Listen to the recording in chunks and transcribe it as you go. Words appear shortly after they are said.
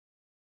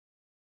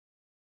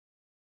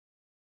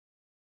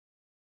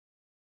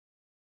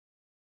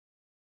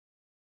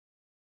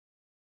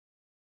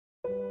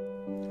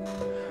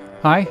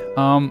Hi,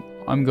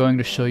 I'm going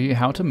to show you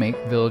how to make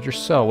villagers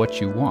sell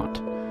what you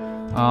want.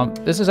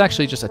 This is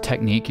actually just a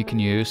technique you can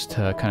use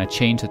to kind of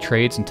change the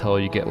trades until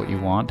you get what you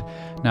want.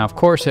 Now, of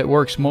course, it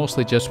works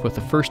mostly just with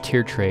the first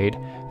tier trade.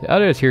 The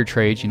other tier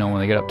trades, when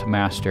they get up to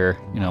master,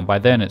 by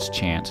then it's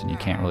chance and you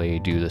can't really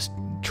do this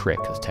trick,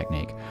 this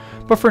technique.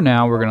 But for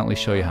now, we're going to at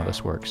least show you how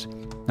this works.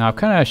 Now, I've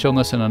kind of shown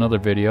this in another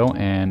video,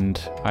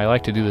 and I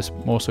like to do this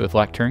mostly with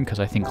Lectern because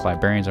I think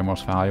librarians are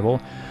most valuable.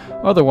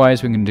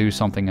 Otherwise, we can do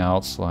something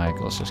else, like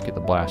let's just get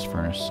the blast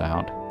furnace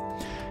out.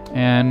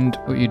 And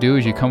what you do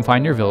is you come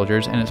find your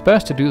villagers, and it's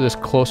best to do this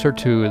closer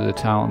to the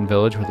town and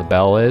village where the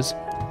bell is.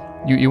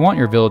 You want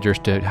your villagers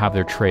to have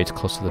their trades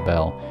close to the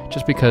bell,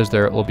 just because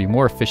they'll be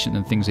more efficient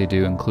in things they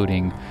do,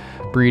 including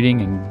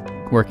breeding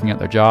and working at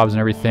their jobs and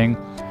everything.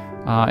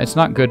 It's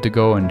not good to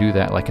go and do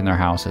that like in their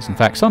houses. In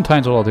fact,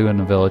 sometimes what I'll do in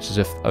the village is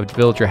if a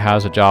villager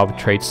has a job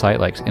trade site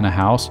like in a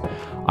house,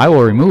 I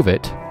will remove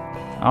it.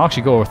 I'll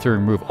actually go through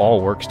and remove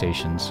all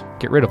workstations,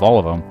 get rid of all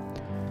of them,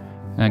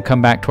 and then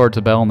come back towards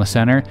the bell in the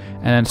center,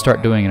 and then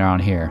start doing it around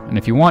here. And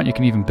if you want, you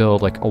can even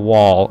build like a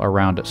wall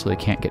around it so they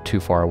can't get too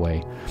far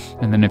away.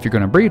 And then if you're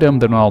going to breed them,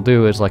 then what I'll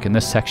do is, like in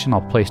this section,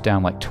 I'll place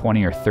down like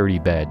 20 or 30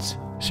 beds.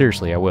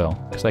 Seriously, I will,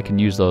 because I can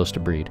use those to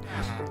breed.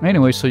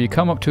 Anyway, so you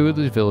come up to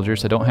these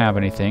villagers that don't have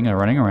anything, are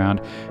running around,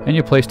 and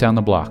you place down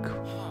the block.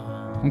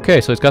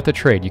 Okay, so it's got the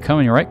trade. You come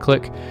and you right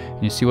click,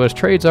 and you see what his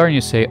trades are, and you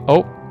say,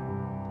 oh,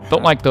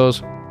 don't like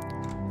those.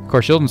 Of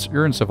course,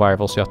 you're in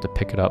survival, so you have to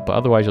pick it up, but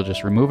otherwise you'll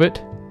just remove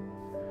it.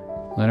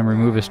 Let him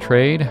remove his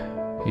trade.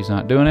 He's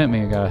not doing it.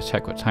 Maybe you gotta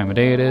check what time of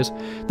day it is.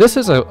 This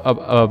is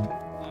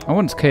I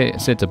wouldn't say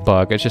it's a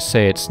bug. I just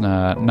say it's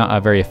not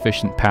a very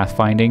efficient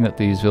pathfinding that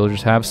these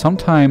villagers have.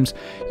 Sometimes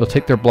you'll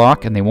take their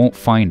block and they won't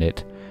find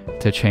it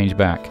to change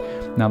back.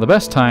 Now the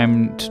best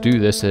time to do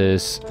this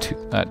is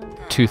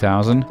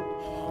 2000.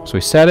 So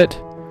we set it,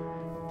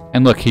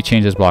 and look, he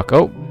changed his block.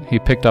 Oh, he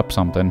picked up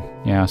something.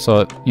 Yeah,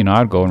 so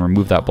I'd go and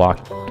remove that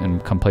block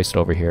and come place it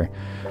over here.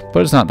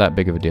 But it's not that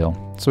big of a deal.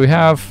 So we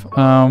have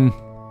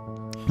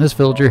this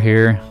villager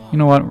here. You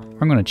know what?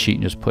 I'm going to cheat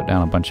and just put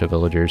down a bunch of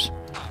villagers.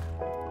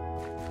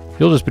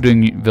 You'll just be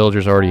doing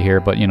villagers already here,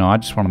 but I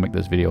just want to make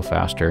this video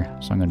faster,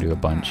 so I'm going to do a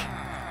bunch.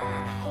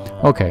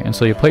 Okay, and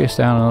so you place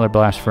down another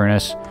blast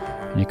furnace,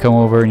 and you come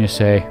over and you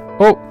say,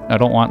 oh, I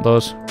don't want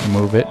those.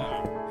 Remove it.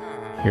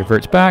 He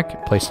reverts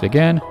back, place it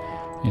again.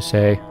 You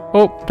say,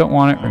 oh, don't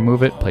want it.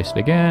 Remove it. Place it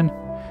again.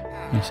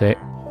 You say,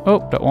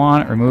 oh, don't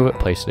want it. Remove it.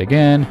 Place it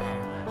again.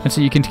 And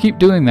so you can keep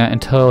doing that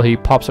until he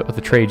pops up with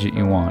the trades that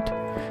you want.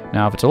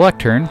 Now, if it's a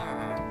lectern,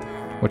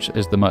 which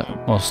is the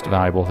most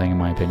valuable thing in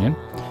my opinion,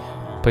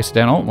 place it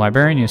down. Oh,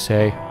 librarian, you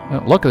say,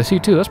 oh, look at the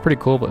C2, that's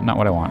pretty cool, but not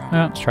what I want.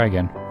 Let's try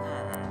again.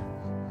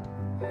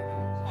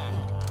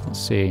 Let's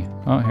see.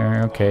 Oh,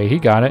 here, okay, he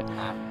got it.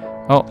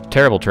 Oh,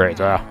 terrible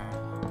trades.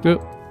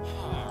 Oop.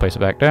 Place it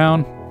back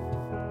down.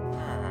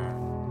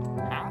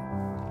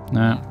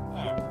 No.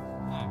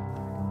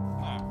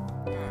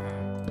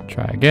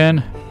 Try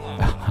again.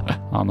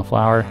 On the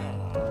flower.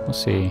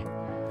 Let's see.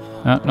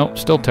 Nope,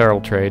 still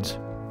terrible trades.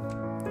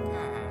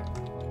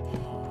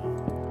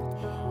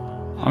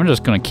 I'm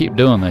just going to keep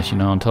doing this,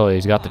 until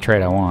he's got the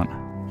trade I want.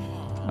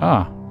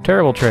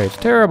 Terrible trades.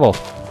 Terrible.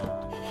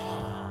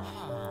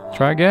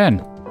 Try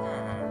again.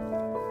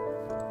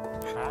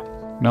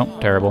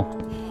 Nope, terrible.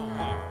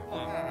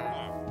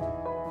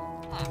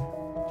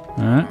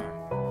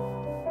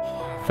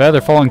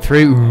 Feather falling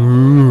through.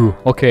 Ooh.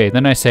 Okay,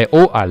 then I say,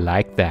 oh, I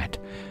like that.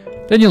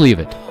 Then you leave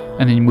it,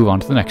 and then you move on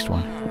to the next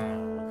one.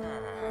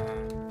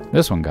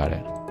 This one got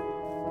it.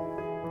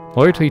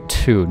 Loyalty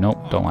 2.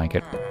 Nope, don't like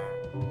it.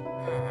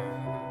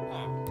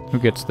 Who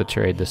gets the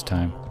trade this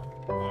time?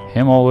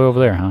 Him all the way over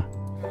there, huh?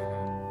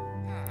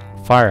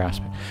 Fire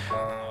aspect.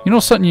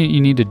 Something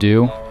you need to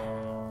do?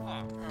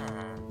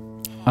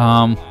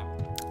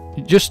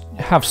 You just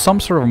have some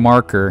sort of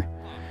marker.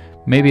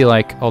 Maybe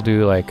like, I'll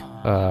do like,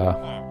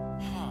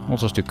 we'll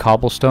just do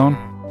cobblestone.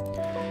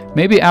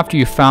 Maybe after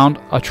you found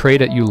a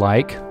trade that you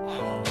like,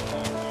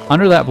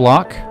 under that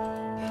block,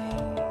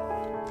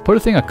 put a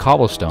thing of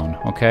cobblestone,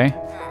 okay?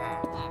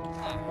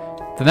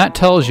 Then that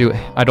tells you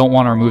I don't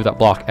want to remove that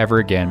block ever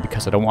again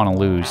because I don't want to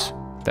lose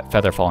that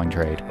feather falling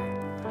trade.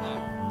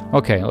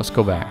 Okay, let's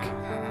go back.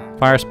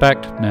 Fire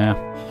aspect? Nah.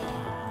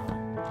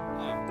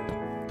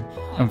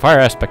 And fire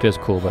aspect is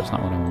cool, but it's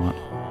not what I want.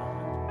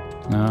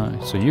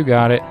 No, so you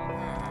got it.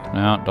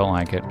 No, don't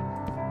like it.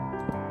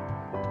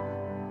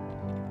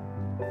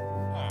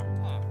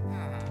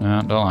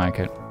 No, don't like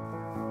it.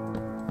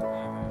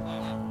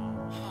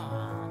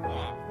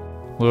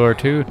 Lure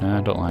 2?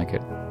 No, don't like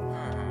it.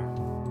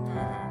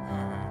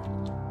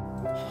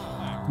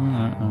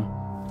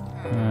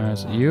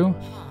 Is it you?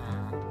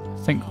 I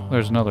think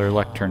there's another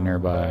lectern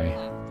nearby,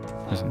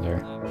 isn't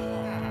there?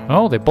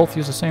 Oh, they both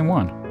use the same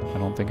one. I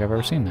don't think I've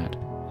ever seen that.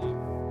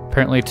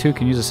 Apparently 2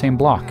 can use the same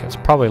block. It's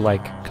probably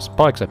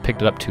because I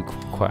picked it up too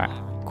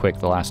quick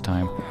the last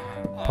time.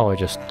 Probably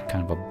just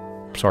kind of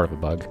a sort of a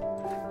bug.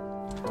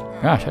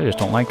 Gosh, I just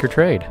don't like your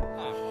trade.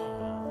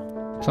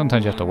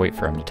 Sometimes you have to wait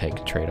for him to take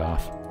the trade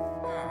off.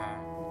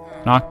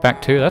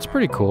 Knockback 2, that's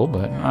pretty cool,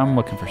 but I'm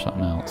looking for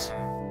something else.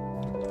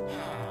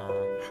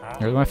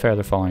 Here's my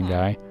feather falling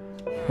guy.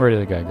 Where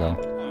did the guy go?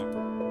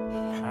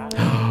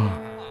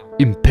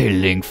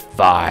 Impaling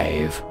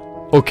 5.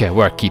 Okay,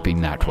 we're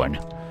keeping that one.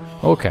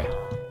 Okay.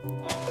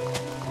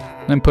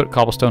 Then put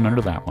cobblestone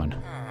under that one.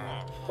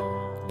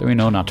 Then we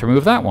know not to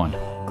remove that one.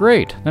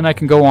 Great. Then I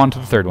can go on to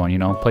the third one, you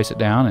know, place it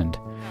down, and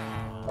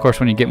of course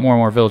when you get more and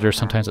more villagers,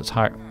 sometimes it's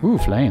hard. Ooh,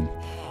 flame.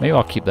 Maybe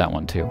I'll keep that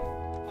one too.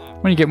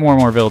 When you get more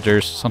and more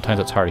villagers, sometimes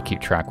it's hard to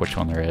keep track which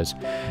one there is.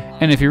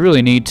 And if you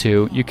really need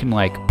to, you can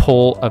like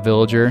pull a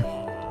villager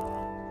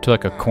to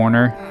like a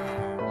corner,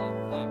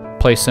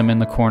 place them in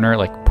the corner,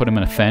 like put them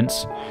in a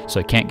fence so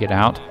they can't get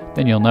out.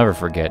 Then you'll never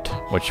forget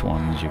which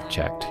ones you've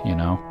checked, you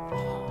know.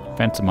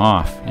 Fence them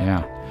off,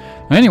 yeah.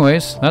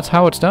 Anyways, that's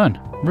how it's done.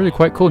 Really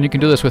quite cool, and you can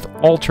do this with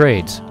all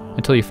trades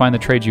until you find the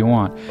trades you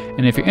want.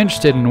 And if you're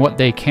interested in what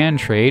they can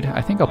trade,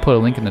 I think I'll put a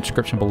link in the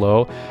description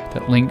below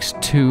that links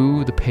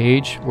to the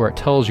page where it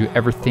tells you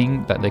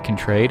everything that they can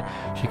trade,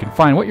 so you can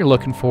find what you're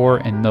looking for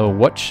and know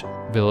which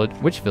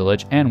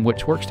village and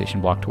which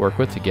workstation block to work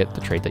with to get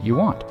the trade that you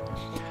want.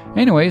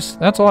 Anyways,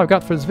 that's all I've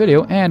got for this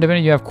video, and if any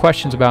of you have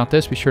questions about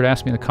this, be sure to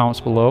ask me in the comments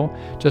below.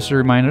 Just a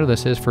reminder,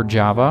 this is for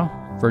Java,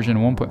 version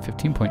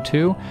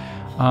 1.15.2.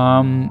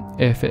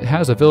 If it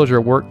has a villager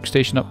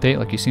workstation update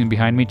like you've seen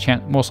behind me,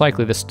 most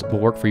likely this will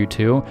work for you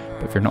too.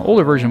 But if you're in an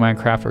older version of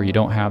Minecraft or you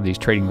don't have these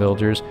trading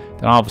villagers,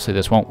 then obviously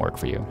this won't work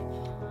for you.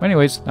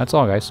 Anyways, that's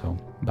all guys, so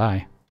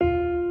bye.